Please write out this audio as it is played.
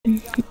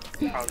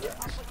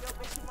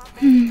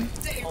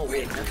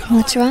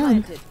What's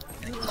wrong?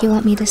 You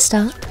want me to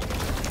stop?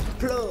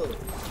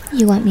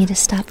 You want me to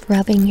stop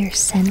rubbing your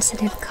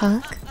sensitive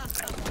cock?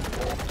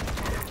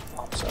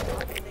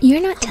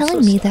 You're not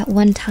telling me that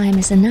one time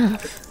is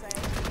enough,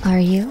 are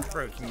you?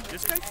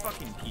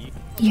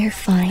 You're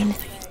fine.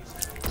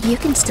 You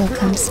can still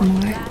come some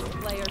more.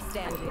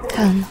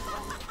 Come.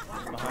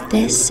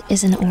 This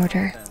is an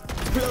order.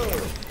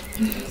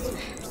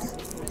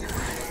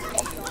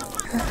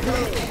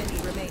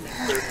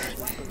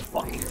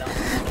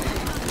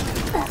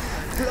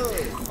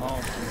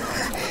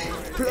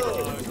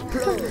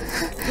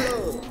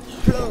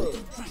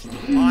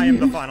 I am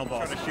the final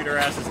boss. I'm gonna shoot our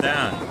asses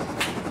down.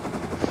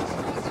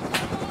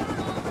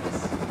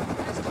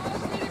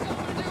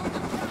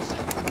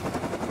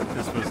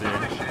 This was it.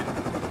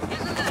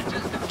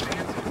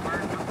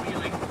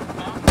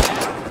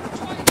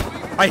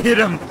 I hit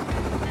him!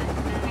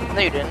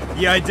 No, you didn't.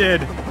 Yeah, I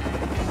did.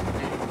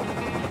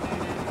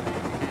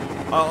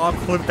 I'll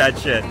clip that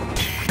shit.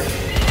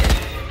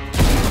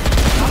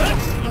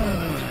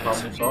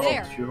 Problem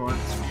solved. Shoehorn.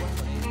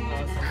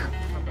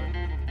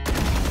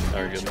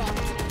 Very good.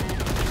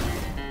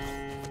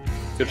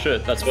 Good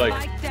shit. That's like.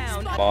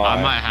 I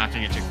might have to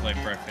get you clip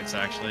for if it's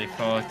actually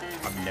fucked.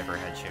 I've never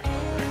had shit.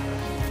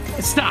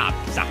 Stop!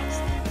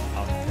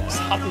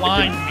 Stop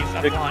lying to me.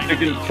 Stop lying.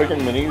 Chicken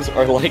minis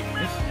are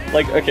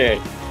like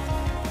okay.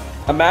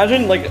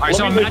 Imagine like. Alright,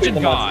 so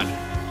imagine God.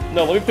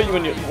 No, let me put you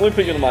in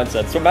the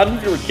mindset. So imagine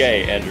if you were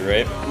gay, Andrew,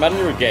 right? Imagine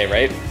you were gay,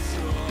 right?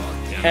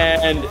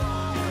 And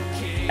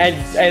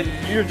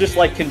you're just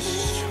like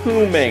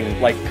consuming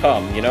like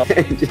cum, you know?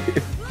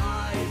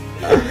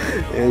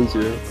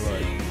 Andrew,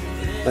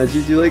 how'd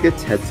you do like a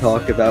TED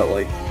talk about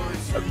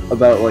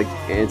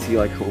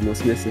anti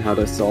homelessness and how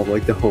to solve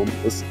like the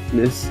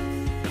homelessness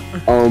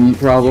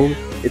problem?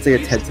 It's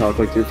like a TED talk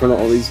like in front of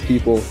all these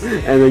people,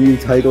 and then you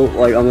title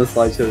like on the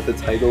slideshow the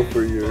title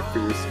for your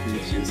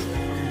speech is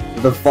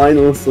the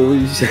final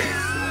solution.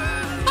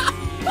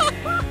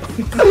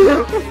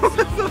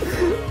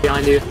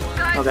 Behind you.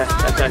 Okay,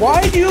 okay.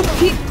 Why do you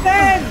keep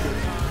them?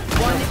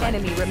 One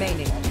enemy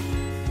remaining.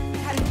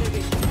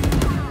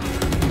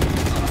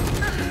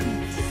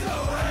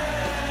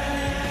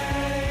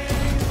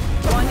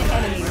 One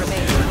enemy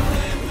remaining.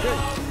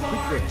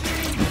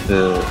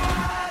 The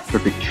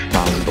perfect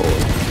triangle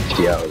of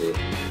reality.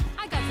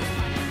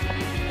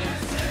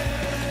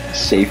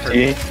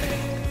 Safety,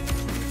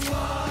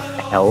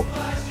 health,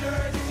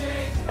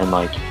 and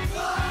like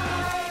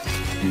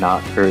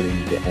not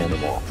hurting the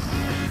animal.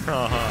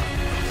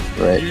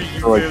 Right.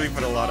 You really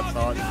put a lot of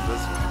thought into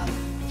this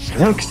one.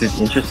 No, because it's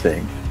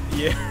interesting.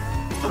 Yeah,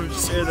 I'm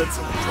sure that's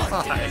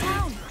why.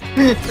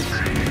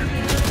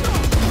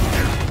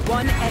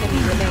 One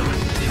enemy remaining.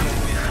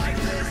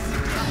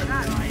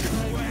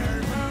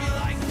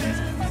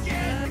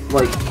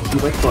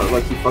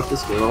 He fucked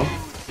this girl,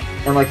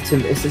 and like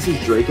since this is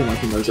Drake and like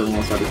he knows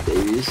everyone else had his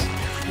babies.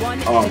 One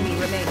enemy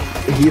remaining.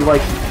 He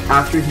like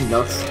after he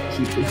nuts,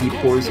 he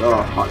pours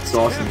hot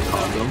sauce in the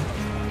condom.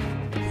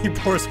 He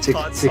pours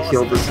hot sauce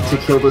to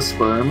kill the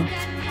sperm,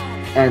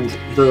 and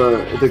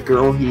the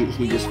girl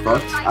he just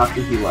fucked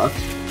after he left,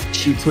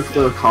 she took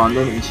the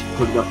condom and she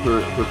put it up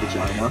her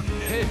vagina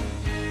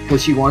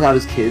because she wanted to have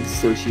his kids,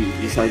 so she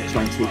decided to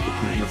try and take the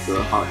pain of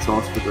the hot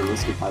sauce for the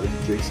risk of having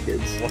Drake's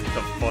kids. What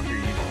the fuck are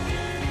you doing?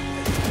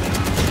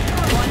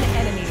 One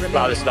enemy remaining.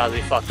 Wow, this is about to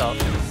be fucked up.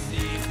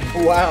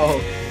 Wow.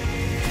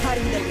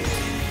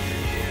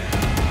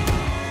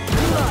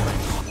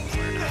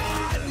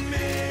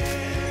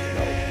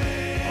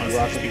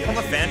 Honestly, become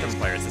a Phantom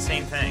player, it's the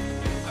same thing.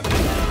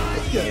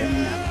 Yeah.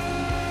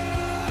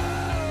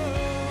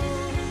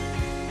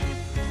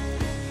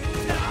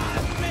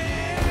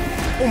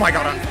 Oh my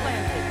god,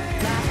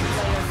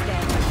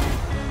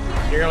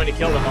 You're going to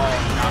kill them all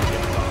and not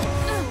kill them all.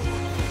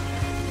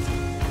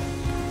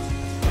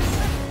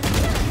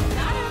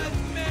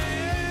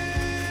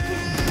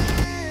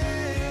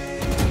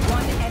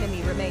 One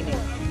enemy remaining.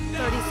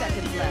 30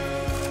 seconds left.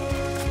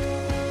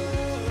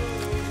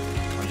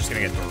 I'm just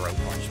gonna get throat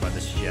punched by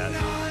this jet.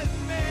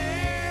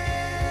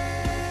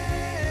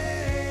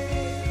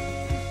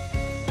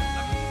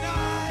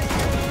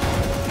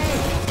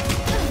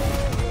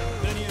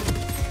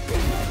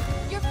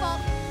 Your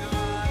fault.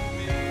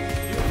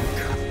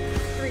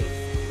 3.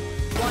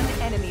 One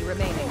enemy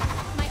remaining.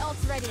 My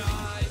ult's ready.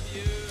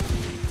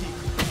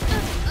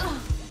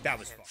 That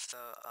was fun. So,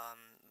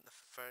 the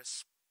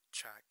first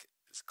track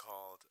is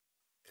called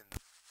In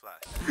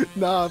Flesh.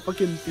 Nah,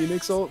 fucking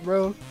Phoenix ult,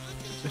 bro.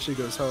 That shit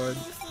goes hard.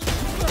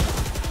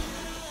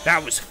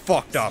 That was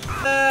fucked up.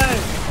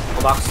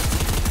 Hold box.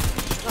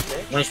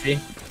 Okay. 1 HP.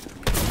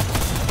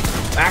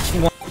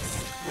 Actually, 1.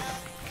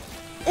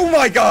 Oh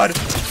my god!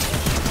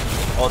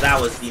 Oh, that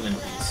was Demon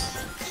Beast.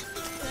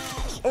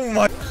 Oh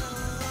my.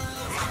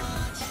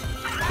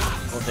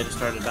 Oh, they just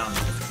started down.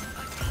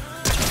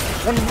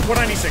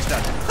 196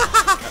 done.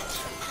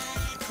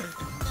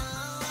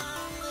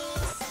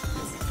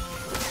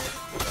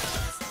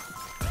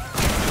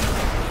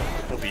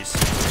 Beast.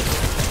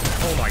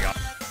 Oh my god.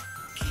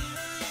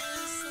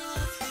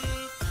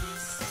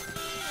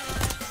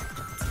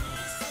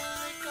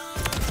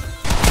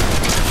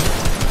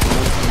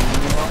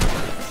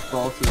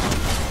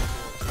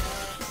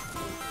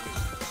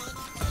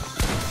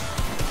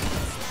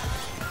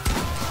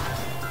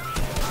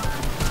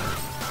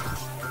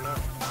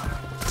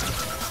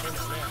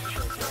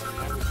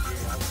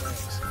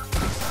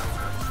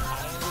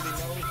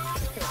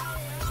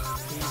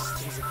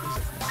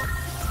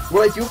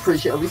 What I do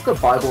appreciate, at least the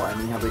Bible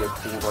ending had like a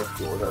cool like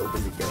door that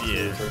opened to get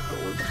Yeah. to,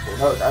 like,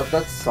 no,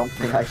 that's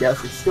something, I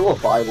guess. It's still a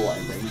Bible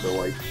ending, but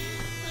like,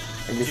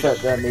 I guess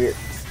that made it.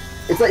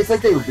 It's like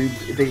they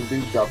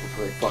lubed up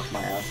before they fucked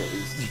my ass at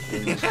least.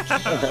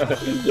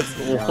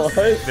 What?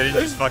 They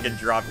didn't just fucking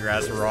drop your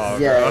ass raw,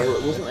 Yeah, bro.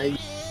 it wasn't like.